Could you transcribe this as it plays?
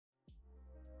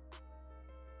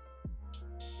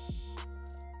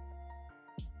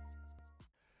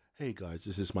Hey guys,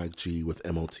 this is Mike G with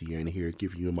MOTN here,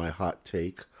 giving you my hot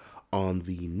take on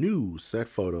the new set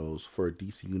photos for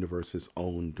DC Universe's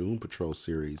own Doom Patrol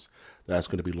series that's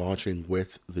going to be launching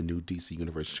with the new DC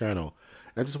Universe channel.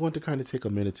 And I just want to kind of take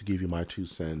a minute to give you my 2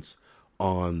 cents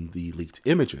on the leaked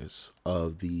images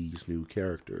of these new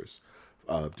characters.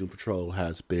 Doom Patrol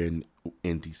has been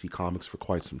in DC Comics for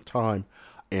quite some time,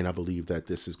 and I believe that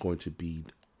this is going to be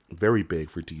very big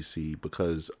for DC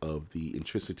because of the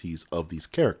intricacies of these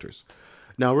characters.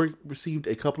 Now, we received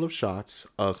a couple of shots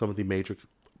of some of the major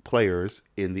players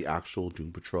in the actual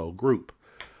Doom Patrol group.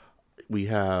 We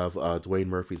have Dwayne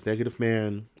Murphy's Negative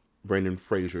Man, Brendan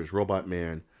Fraser's Robot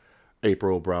Man,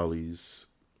 April Bowley's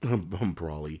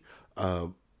Brawley,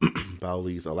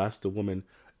 Bowley's Elasta Woman,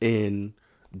 and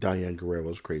Diane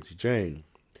Guerrero's Crazy Jane.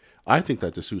 I think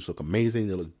that the suits look amazing.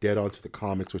 They look dead on to the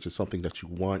comics, which is something that you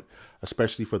want,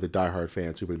 especially for the diehard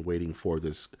fans who've been waiting for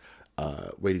this,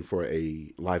 waiting for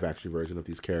a live-action version of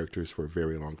these characters for a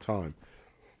very long time.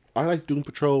 I like Doom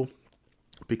Patrol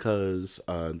because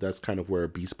that's kind of where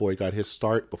Beast Boy got his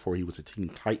start before he was a Teen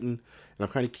Titan. And I'm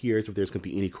kind of curious if there's going to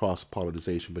be any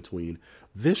cross-pollination between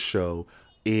this show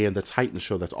and the Titan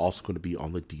show that's also going to be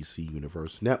on the DC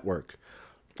Universe Network.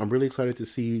 I'm really excited to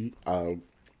see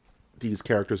these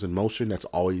characters in motion. That's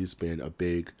always been a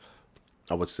big,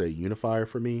 I would say, unifier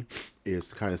for me, is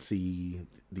to kind of see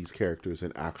these characters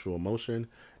in actual motion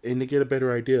and to get a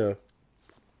better idea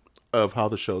of how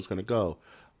the show is going to go.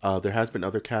 There has been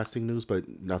other casting news,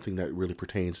 but nothing that really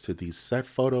pertains to these set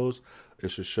photos.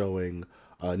 It's just showing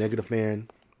Negative Man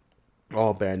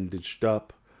all bandaged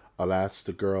up.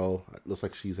 Elastigirl looks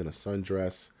like she's in a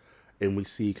sundress, and we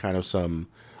see kind of some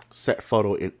set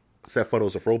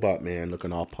photos of Robot Man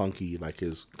looking all punky like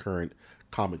his current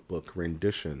comic book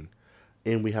rendition.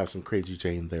 And we have some Crazy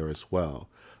Jane there as well.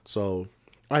 So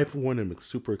I, for one, am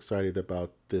super excited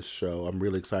about this show. I'm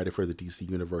really excited for the DC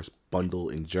Universe bundle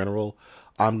in general.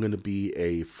 I'm going to be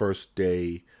a first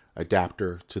day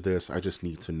adapter to this. I just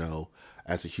need to know,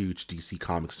 as a huge DC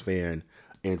Comics fan,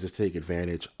 and just take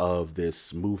advantage of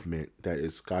this movement that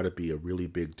has got to be a really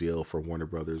big deal for Warner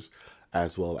Brothers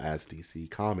as well as DC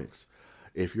Comics.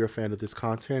 If you're a fan of this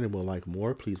content and would like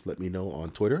more, please let me know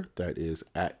on Twitter. That is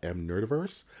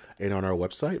 @mnerdiverse. And on our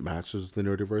website,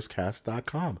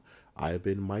 mastersthenerdverse.cast.com. I have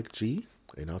been Mike G,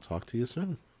 and I'll talk to you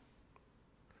soon.